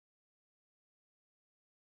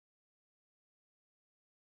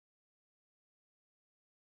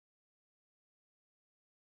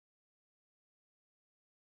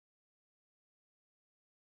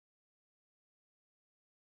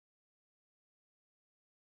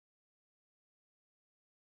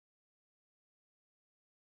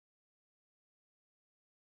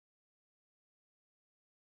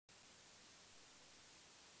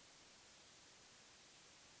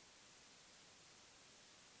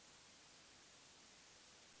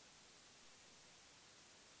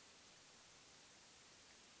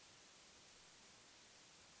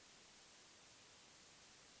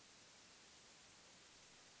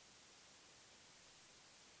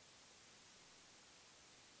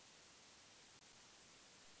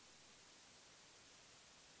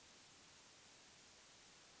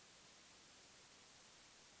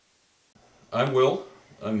I'm Will.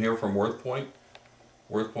 I'm here from WorthPoint.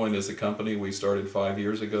 WorthPoint is a company we started 5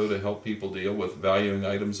 years ago to help people deal with valuing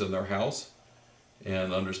items in their house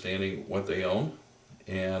and understanding what they own.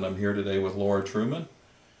 And I'm here today with Laura Truman.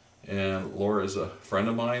 And Laura is a friend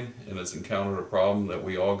of mine and has encountered a problem that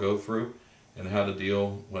we all go through, and how to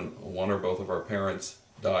deal when one or both of our parents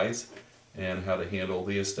dies and how to handle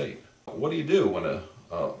the estate. What do you do when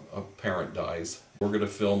a parent dies? We're going to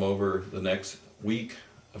film over the next week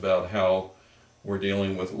about how we're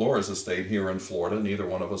dealing with Laura's estate here in Florida. Neither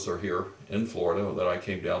one of us are here in Florida. That I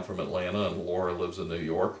came down from Atlanta and Laura lives in New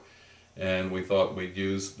York. And we thought we'd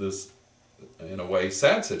use this, in a way,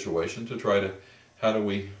 sad situation to try to, how do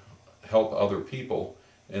we help other people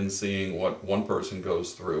in seeing what one person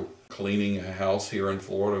goes through. Cleaning a house here in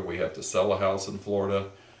Florida, we have to sell a house in Florida.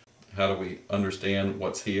 How do we understand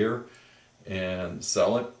what's here and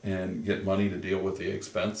sell it and get money to deal with the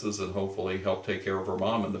expenses and hopefully help take care of her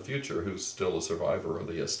mom in the future, who's still a survivor of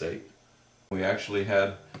the estate. We actually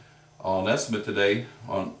had an estimate today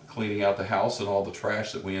on cleaning out the house and all the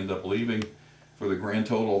trash that we end up leaving for the grand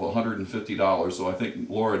total of $150. So I think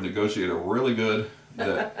Laura negotiated really good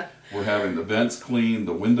that we're having the vents cleaned,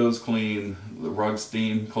 the windows cleaned, the rug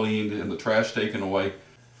steam cleaned, and the trash taken away.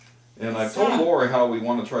 And I've told Laura how we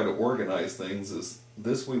want to try to organize things. Is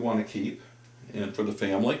this we want to keep and for the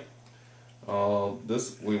family.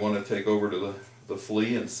 This we want to take over to the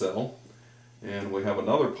flea and sell. And we have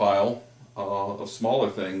another pile of smaller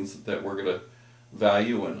things that we're going to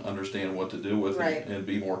value and understand what to do with, and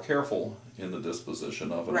be more careful in the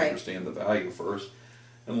disposition of, and understand the value first.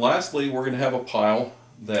 And lastly, we're going to have a pile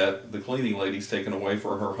that the cleaning lady's taken away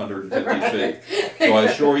for her 150 fee. So I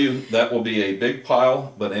assure you that will be a big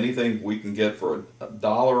pile, but anything we can get for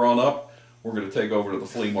 $1 on up, we're going to take over to the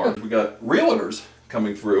flea market. We got realtors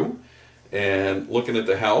coming through and looking at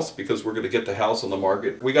the house because we're going to get the house on the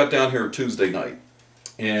market. We got down here Tuesday night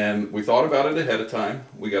and we thought about it ahead of time.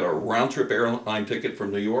 We got a round trip airline ticket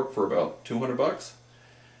from New York for about $200.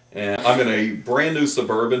 And I'm in a brand new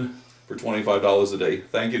Suburban for $25 a day.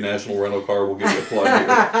 Thank you, National Rental Car. We'll give you a plug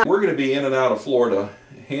here. We're going to be in and out of Florida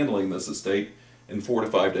handling this estate in 4 to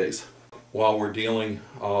 5 days. While we're dealing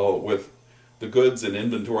with the goods and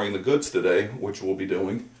inventorying the goods today, which we'll be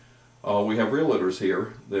doing, we have realtors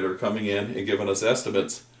here that are coming in and giving us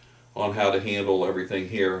estimates on how to handle everything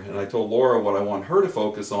here. And I told Laura what I want her to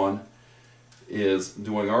focus on is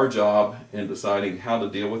doing our job and deciding how to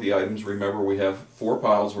deal with the items. Remember, we have 4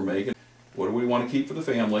 piles we're making. What do we want to keep for the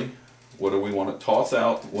family? What do we want to toss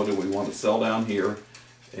out? What do we want to sell down here?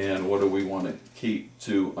 And what do we want to keep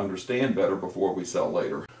to understand better before we sell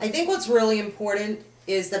later? I think what's really important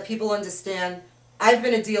is that people understand I've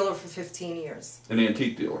been a dealer for 15 years. An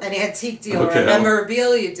antique dealer. An antique dealer, a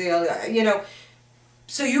memorabilia dealer, you know.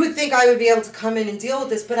 So you would think I would be able to come in and deal with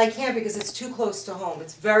this, but I can't because it's too close to home.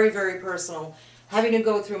 It's very, very personal. Having to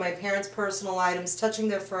go through my parents' personal items, touching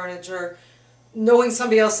their furniture, knowing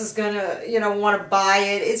somebody else is gonna, you know, want to buy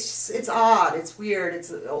it. It's odd. It's weird.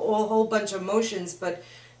 It's a whole bunch of emotions. But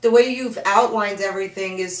the way you've outlined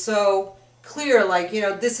everything is so clear. Like, you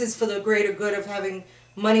know, this is for the greater good of having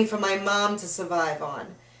money for my mom to survive on,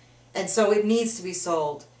 and so it needs to be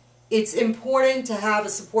sold. It's important to have a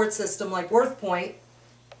support system like WorthPoint.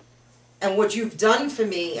 And what you've done for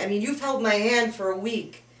me, I mean, you've held my hand for a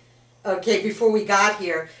week, okay, before we got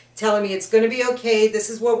here, telling me it's going to be okay, this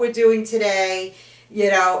is what we're doing today,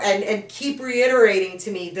 you know, and keep reiterating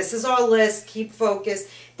to me, this is our list, keep focused.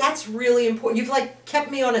 That's really important. You've, like,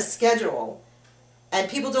 kept me on a schedule. And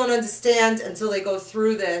people don't understand until they go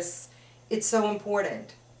through this. It's so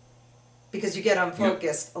important because you get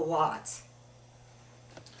unfocused a lot.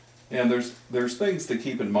 And there's things to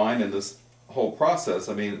keep in mind in this whole process.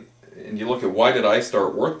 I mean, and you look at why did I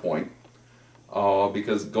start WorthPoint?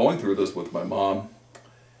 Because going through this with my mom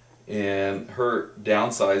and her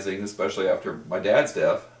downsizing, especially after my dad's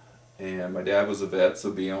death, and my dad was a vet,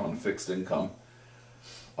 so being on fixed income,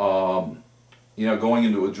 you know, going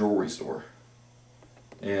into a jewelry store.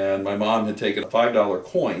 And my mom had taken a $5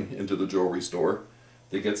 coin into the jewelry store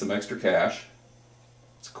to get some extra cash.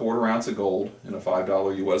 It's a 1/4 ounce of gold in a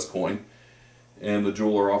 $5 US coin, and the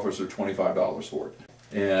jeweler offers her $25 for it.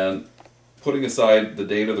 And putting aside the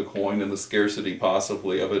date of the coin and the scarcity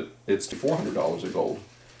possibly of it, it's $400 of gold.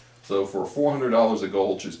 So for $400 of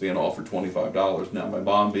gold, she's being offered $25. Now, my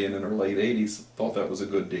mom, being in her late 80s, thought that was a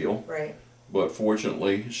good deal. Right. But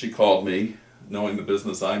fortunately, she called me, knowing the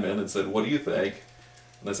business I'm in, and said, "What do you think?"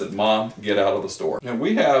 And I said, "Mom, get out of the store." And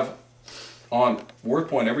we have on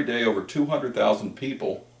WorthPoint every day over 200,000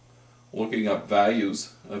 people looking up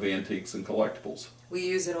values of antiques and collectibles. We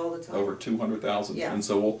use it all the time. Over 200,000. Yeah. And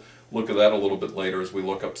so look at that a little bit later as we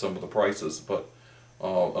look up some of the prices, but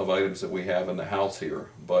of items that we have in the house here.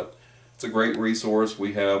 But it's a great resource.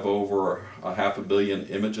 We have over 500 million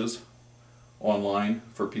images online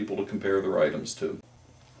for people to compare their items to.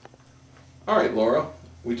 All right, Laura,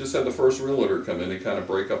 we just had the first realtor come in and kind of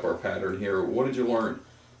break up our pattern here. What did you learn?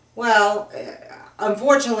 Well,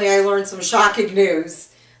 unfortunately, I learned some shocking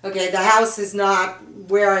news. Okay, the house is not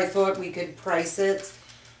where I thought we could price it.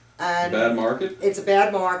 And bad market? It's a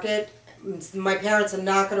bad market. My parents are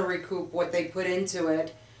not going to recoup what they put into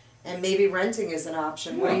it. And maybe renting is an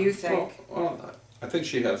option. What do you think? Well, I think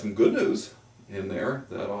she had some good news in there.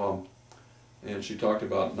 And she talked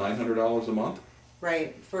about $900 a month.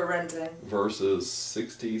 Right, for renting. Versus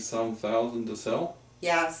 60-some thousand to sell.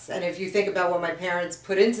 Yes, and if you think about what my parents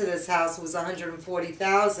put into this house was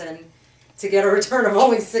 $140,000, to get a return of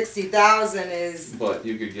only $60,000 is but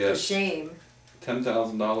you could get a shame.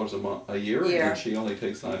 $10,000 a year, and she only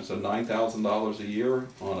takes so $9,000 a year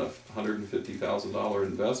on a $150,000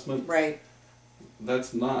 investment. Right.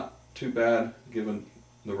 That's not too bad given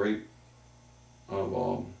the rate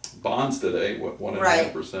of bonds today, what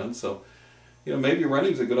 1.5%. So, maybe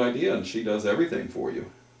renting's a good idea, and she does everything for you.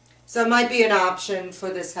 So it might be an option for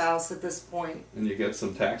this house at this point. And you get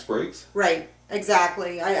some tax breaks. Right.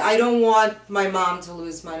 Exactly. I don't want my mom to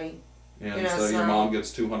lose money. And so your mom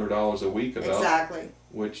gets $200 a week about. Exactly.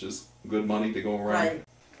 Which is good money to go around. Right.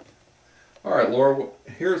 All right, Laura,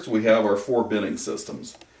 we have our 4 binning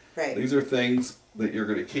systems. Right. These are things that you're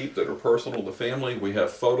going to keep that are personal to family. We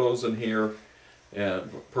have photos in here and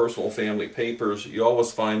personal family papers. You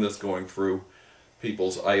always find this going through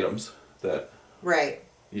people's items that right.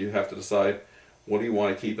 You have to decide what do you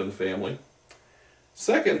want to keep in the family.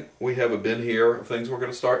 Second, we have a bin here of things we're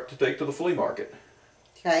going to start to take to the flea market.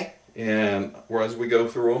 Okay. And as we go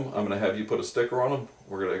through them, I'm going to have you put a sticker on them.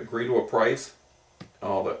 We're going to agree to a price,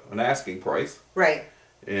 an asking price. Right.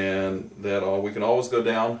 And that we can always go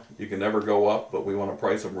down. You can never go up, but we want to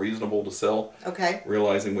price them reasonable to sell. Okay.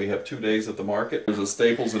 Realizing we have 2 days at the market. There's a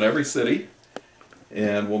Staples in every city,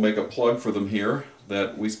 and we'll make a plug for them here.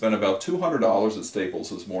 That we spent about $200 at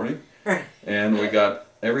Staples this morning. Right. And we got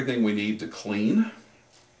everything we need to clean.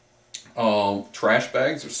 Trash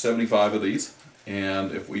bags, there's 75 of these.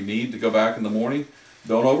 And if we need to go back in the morning,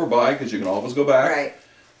 don't overbuy because you can always go back. Right.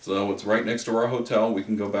 So it's right next to our hotel. We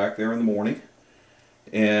can go back there in the morning.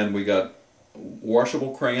 And we got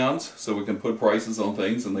washable crayons so we can put prices on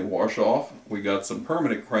things and they wash off. We got some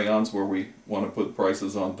permanent crayons where we want to put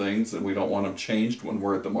prices on things and we don't want them changed when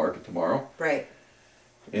we're at the market tomorrow. Right.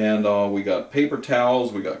 And we got paper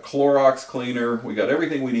towels, we got Clorox cleaner, we got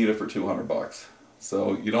everything we needed for $200.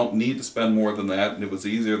 So you don't need to spend more than that, and it was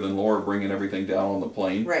easier than Laura bringing everything down on the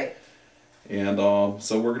plane. Right. And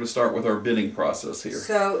so we're going to start with our bidding process here.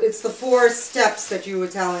 So it's the 4 steps that you were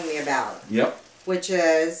telling me about. Yep. Which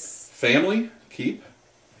is? Family, keep.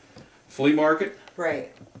 Flea market.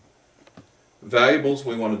 Right. Valuables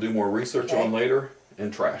we want to do more research on later.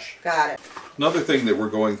 And trash. Got it. Another thing that we're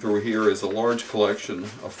going through here is a large collection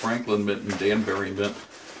of Franklin Mint and Danbury Mint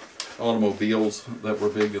automobiles that were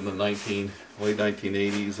big in the late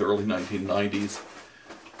 1980s, early 1990s.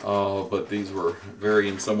 But these were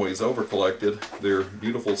in some ways over-collected. They're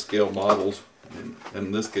beautiful scale models. And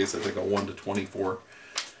in this case, I think a 1 to 24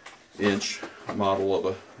 inch model of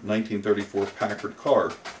a 1934 Packard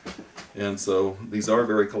car. And so these are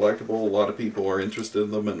very collectible. A lot of people are interested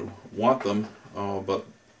in them and want them. But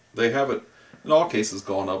they haven't, in all cases,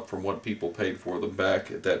 gone up from what people paid for them back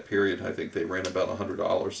at that period. I think they ran about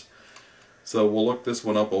 $100. So we'll look this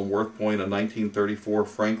one up on WorthPoint, a 1934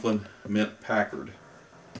 Franklin Mint Packard.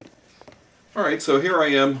 Alright, so here I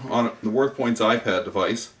am on the WorthPoint's iPad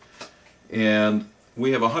device, and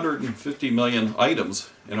we have 150 million items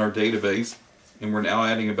in our database, and we're now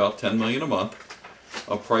adding about 10 million a month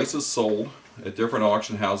of prices sold at different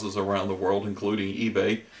auction houses around the world, including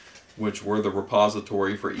eBay, which were the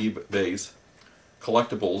repository for eBay's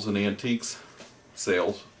collectibles and antiques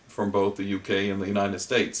sales from both the UK and the United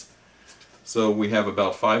States. So we have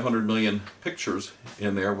about 500 million pictures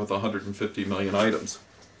in there with 150 million items.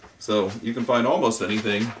 So you can find almost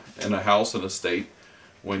anything in a house and estate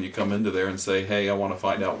when you come into there and say, hey, I want to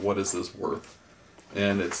find out what is this worth.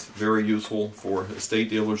 And it's very useful for estate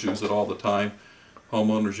dealers, use it all the time.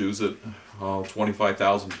 Homeowners use it.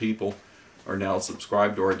 25,000 people are now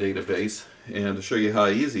subscribed to our database. And to show you how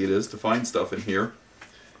easy it is to find stuff in here,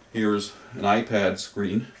 here's an iPad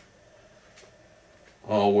screen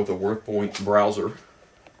with a WorthPoint browser.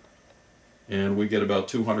 And we get about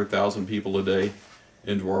 200,000 people a day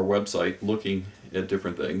into our website looking at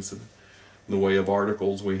different things. In the way of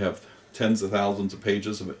articles, we have tens of thousands of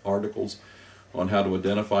pages of articles on how to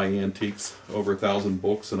identify antiques, over 1,000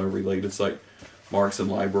 books, and a related site,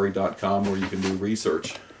 marksandlibrary.com, where you can do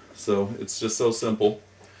research. So it's just so simple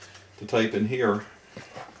to type in here.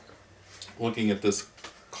 Looking at this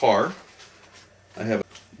car, I have a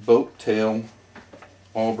boat tail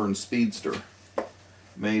Auburn Speedster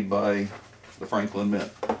made by the Franklin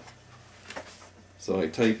Mint. So I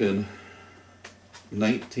type in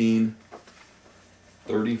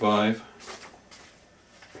 1935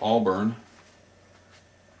 Auburn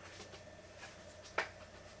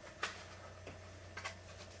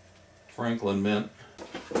Franklin Mint.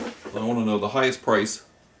 I want to know the highest price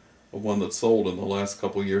of one that's sold in the last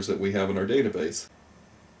couple years that we have in our database.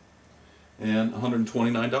 And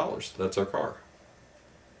 $129, that's our car.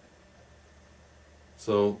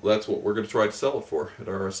 So that's what we're going to try to sell it for at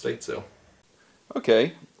our estate sale.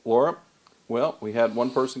 Okay, Laura, well, we had one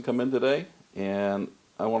person come in today, and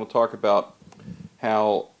I want to talk about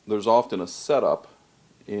how there's often a setup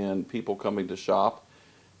in people coming to shop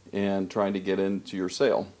and trying to get into your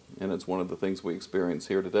sale. And it's one of the things we experience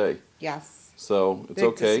here today. Yes. So it's Big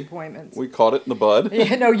okay. Disappointment. We caught it in the bud.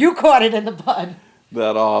 Yeah, no, you caught it in the bud.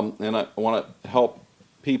 That and I want to help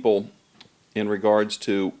people in regards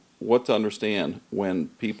to what to understand when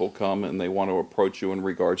people come and they want to approach you in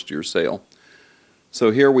regards to your sale.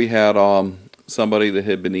 So here we had somebody that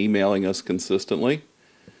had been emailing us consistently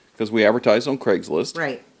because we advertised on Craigslist.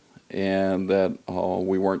 Right. And that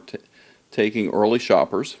we weren't taking early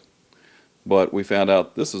shoppers, but we found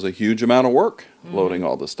out this is a huge amount of work loading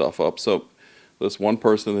all this stuff up. So this one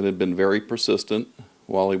person that had been very persistent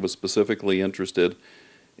while he was specifically interested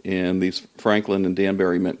in these Franklin and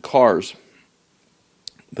Danbury Mint cars,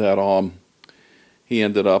 that he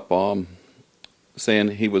ended up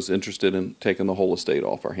saying he was interested in taking the whole estate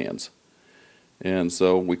off our hands. And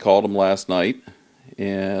so we called him last night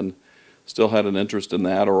and still had an interest in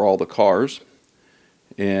that or all the cars.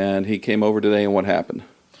 And he came over today, and what happened?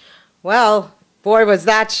 Well, boy, was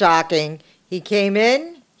that shocking. He came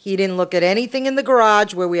in, he didn't look at anything in the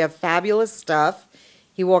garage where we have fabulous stuff.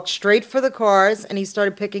 He walked straight for the cars, and he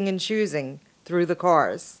started picking and choosing through the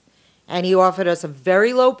cars. And he offered us a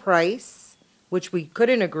very low price, which we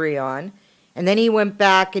couldn't agree on. And then he went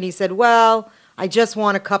back and he said, well, I just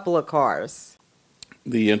want a couple of cars.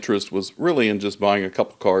 The interest was really in just buying a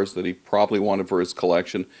couple cars that he probably wanted for his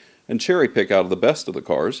collection and cherry pick out of the best of the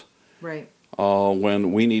cars. Right.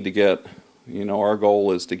 When we need to get, our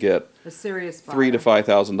goal is to get A serious buyer. $3,000 to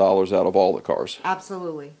 $5,000 out of all the cars.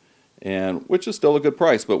 Absolutely. And which is still a good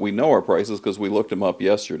price, but we know our prices because we looked them up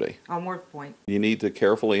yesterday. On WORTHPOINT. You need to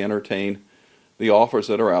carefully entertain the offers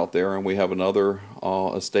that are out there, and we have another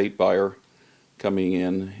estate buyer coming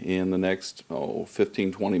in the next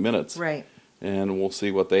 15, 20 minutes. Right. And we'll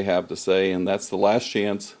see what they have to say, and that's the last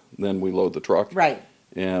chance. Then we load the truck. Right.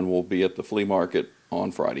 And we'll be at the flea market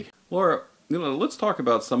on Friday. Laura, let's talk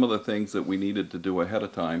about some of the things that we needed to do ahead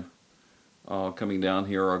of time. Coming down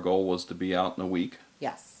here, our goal was to be out in a week.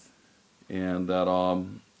 Yes. And that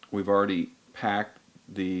we've already packed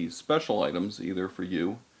the special items either for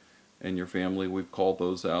you and your family. We've called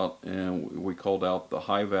those out, and we called out the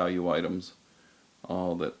high value items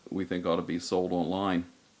that we think ought to be sold online.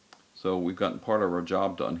 So we've gotten part of our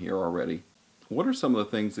job done here already. What are some of the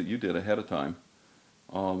things that you did ahead of time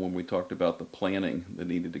when we talked about the planning that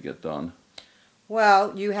needed to get done?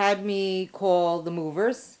 Well, you had me call the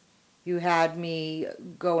movers. You had me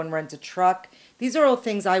go and rent a truck. These are all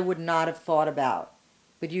things I would not have thought about.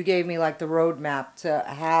 But you gave me like the roadmap to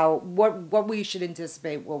what we should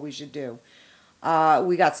anticipate, what we should do.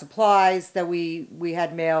 We got supplies that we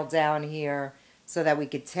had mailed down here so that we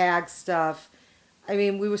could tag stuff. I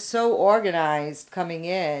mean, we were so organized coming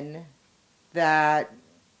in that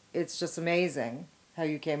it's just amazing how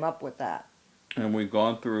you came up with that. And we've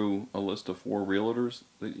gone through a list of 4 realtors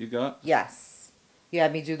that you got? Yes. You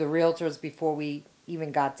had me do the realtors before we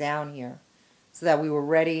even got down here so that we were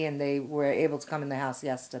ready and they were able to come in the house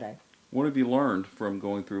yesterday. What have you learned from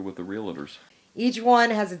going through with the realtors? Each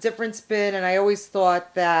one has a different spin, and I always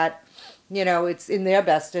thought that, it's in their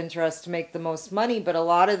best interest to make the most money, but a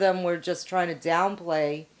lot of them were just trying to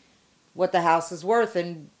downplay what the house is worth,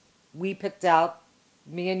 and we picked out,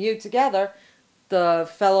 me and you together, the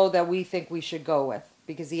fellow that we think we should go with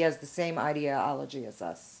because he has the same ideology as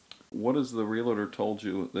us. What has the realtor told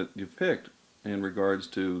you that you've picked in regards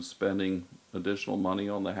to spending additional money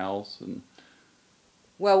on the house?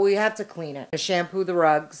 Well, we have to clean it. Shampoo the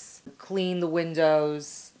rugs, clean the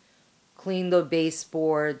windows, clean the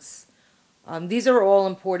baseboards. These are all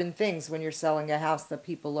important things when you're selling a house that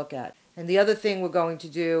people look at. And the other thing we're going to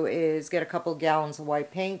do is get a couple gallons of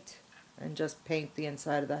white paint and just paint the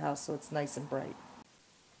inside of the house so it's nice and bright.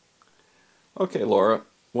 Okay, Laura,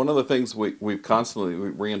 one of the things we've constantly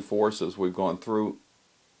reinforced as we've gone through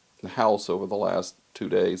the house over the last 2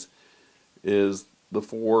 days is the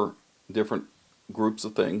 4 different groups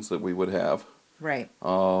of things that we would have. Right.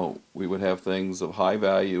 We would have things of high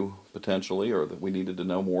value potentially, or that we needed to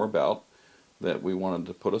know more about, that we wanted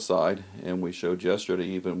to put aside, and we showed yesterday,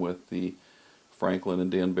 even with the Franklin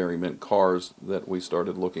and Danbury Mint cars, that we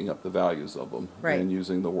started looking up the values of them. Right. And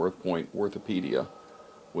using the WorthPoint Worthopedia.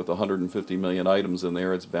 With 150 million items in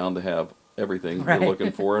there, it's bound to have everything Right. you're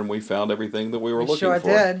looking for, and we found everything that we were looking Sure for.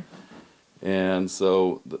 did. And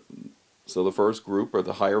so the first group are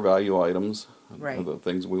the higher value items, Right. the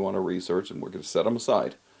things we want to research, and we're going to set them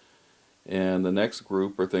aside. And the next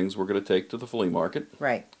group are things we're going to take to the flea market.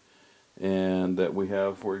 Right. And that we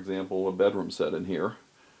have, for example, a bedroom set in here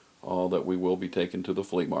that we will be taking to the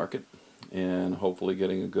flea market and hopefully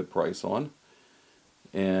getting a good price on.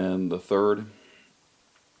 And the third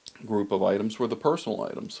group of items were the personal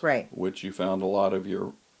items, Right. which you found a lot of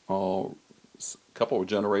your couple of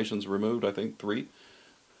generations removed, I think 3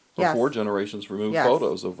 or Yes. 4 generations removed Yes.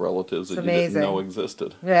 photos of relatives It's that you didn't amazing. know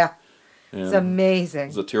existed. Yeah. And It's amazing. it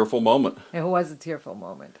was a tearful moment. It was a tearful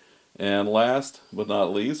moment. And last but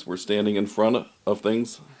not least, we're standing in front of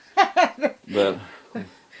things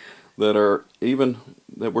that are even,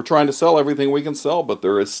 that we're trying to sell everything we can sell, but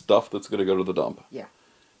there is stuff that's going to go to the dump. Yeah.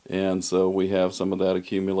 And so we have some of that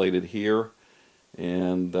accumulated here,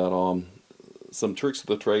 and that some tricks of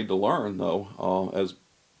the trade to learn, though, as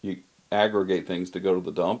you aggregate things to go to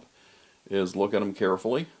the dump, is look at them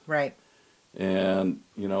carefully. Right. And,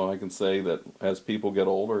 you know, I can say that as people get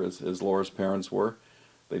older, as Laura's parents were,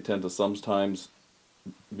 they tend to sometimes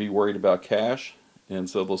be worried about cash, and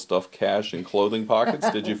so they'll stuff cash in clothing pockets.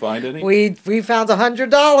 Did you find any? We found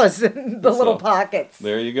 $100 in the little So, pockets.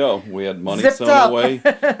 There you go. We had money Zipped sewn up. away.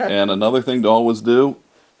 And another thing to always do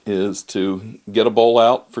is to get a bowl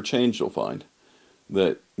out for change. You'll find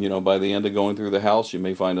that, you know, by the end of going through the house, you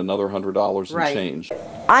may find another $100 in Right. change.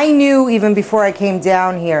 I knew even before I came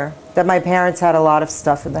down here that my parents had a lot of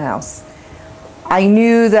stuff in the house. I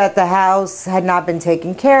knew that the house had not been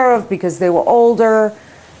taken care of because they were older.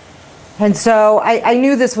 And so I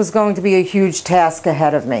knew this was going to be a huge task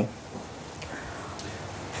ahead of me.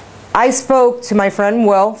 I spoke to my friend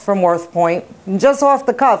Will from WorthPoint, just off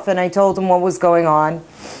the cuff, and I told him what was going on.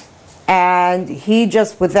 And he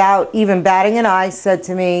just, without even batting an eye, said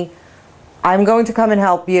to me, I'm going to come and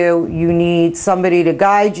help you. You need somebody to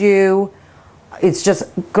guide you. It's just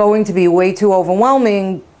going to be way too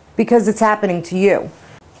overwhelming because it's happening to you.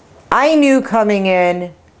 I knew coming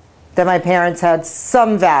in that my parents had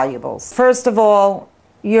some valuables. First of all,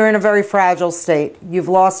 you're in a very fragile state. You've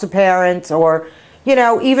lost a parent, or, you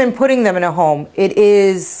know, even putting them in a home, it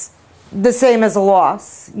is the same as a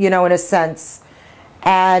loss, you know, in a sense.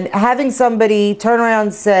 And having somebody turn around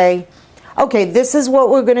and say, okay, this is what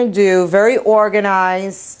we're going to do, very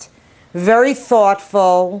organized, very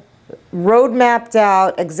thoughtful, road mapped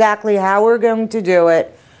out exactly how we're going to do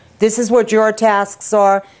it. This is what your tasks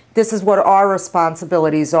are. This is what our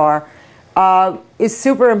responsibilities are, is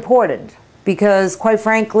super important. Because quite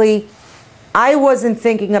frankly, I wasn't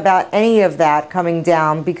thinking about any of that coming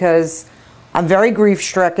down because I'm very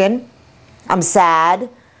grief-stricken. I'm sad.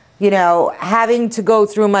 You know, having to go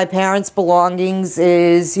through my parents' belongings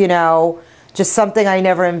is, you know, just something I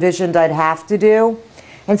never envisioned I'd have to do.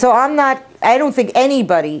 And so I don't think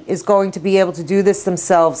anybody is going to be able to do this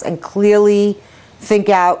themselves and clearly think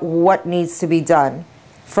out what needs to be done.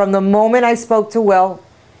 From the moment I spoke to Will,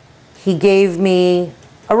 he gave me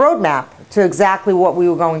a roadmap to exactly what we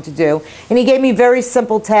were going to do. And he gave me very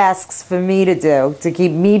simple tasks for me to do to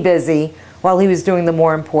keep me busy while he was doing the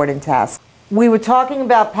more important tasks. We were talking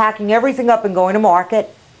about packing everything up and going to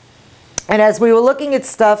market. And as we were looking at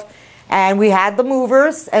stuff, and we had the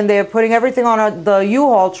movers, and they were putting everything on the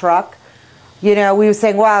U-Haul truck, you know, we were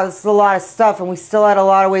saying, wow, this is a lot of stuff, and we still had a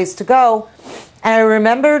lot of ways to go. And I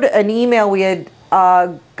remembered an email we had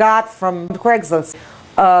got from Craigslist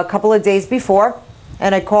a couple of days before,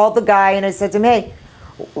 and I called the guy and I said to him, hey,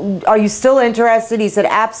 are you still interested? He said,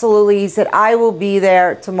 absolutely. He said, I will be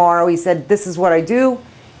there tomorrow. He said, this is what I do.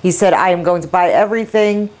 He said, I am going to buy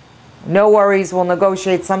everything. No worries, we'll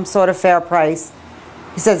negotiate some sort of fair price.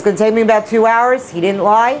 He said, it's going to take me about 2 hours. He didn't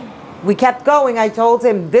lie. We kept going. I told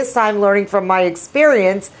him, this time learning from my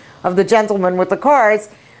experience of the gentleman with the cars,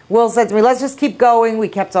 Will said to me, let's just keep going. We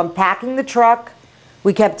kept on packing the truck.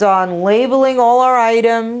 We kept on labeling all our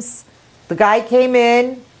items. The guy came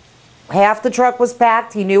in. Half the truck was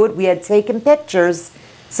packed. He knew it. We had taken pictures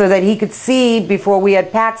so that he could see before we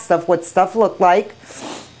had packed stuff what stuff looked like.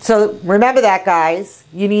 So remember that, guys.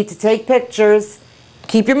 You need to take pictures,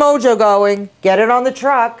 keep your mojo going, get it on the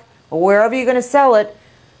truck, or wherever you're gonna sell it,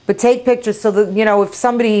 but take pictures so that, you know, if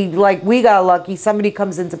somebody, like we got lucky, somebody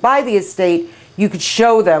comes in to buy the estate, you could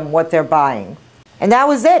show them what they're buying. And that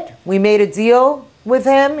was it. We made a deal with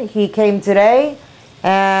him. He came today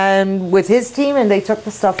and with his team, and they took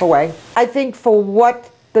the stuff away. I think for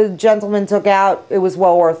what the gentleman took out, it was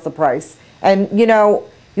well worth the price. And you know,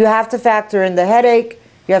 you have to factor in the headache,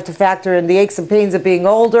 you have to factor in the aches and pains of being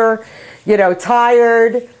older, you know,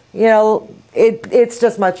 tired, you know, it's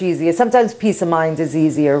just much easier. Sometimes peace of mind is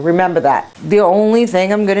easier, remember that. The only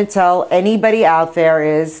thing I'm gonna tell anybody out there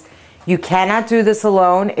is, you cannot do this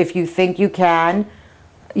alone. If you think you can,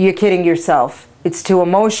 you're kidding yourself. It's too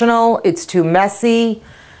emotional, it's too messy.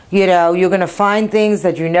 You know, you're gonna find things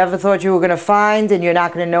that you never thought you were gonna find, and you're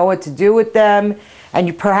not gonna know what to do with them.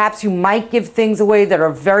 And perhaps you might give things away that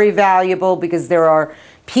are very valuable, because there are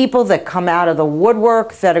people that come out of the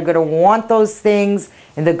woodwork that are gonna want those things,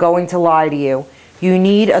 and they're going to lie to you. You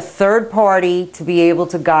need a third party to be able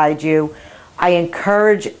to guide you. I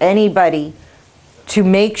encourage anybody to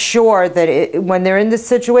make sure that when they're in this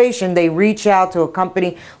situation, they reach out to a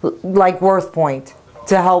company like WorthPoint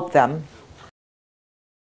to help them.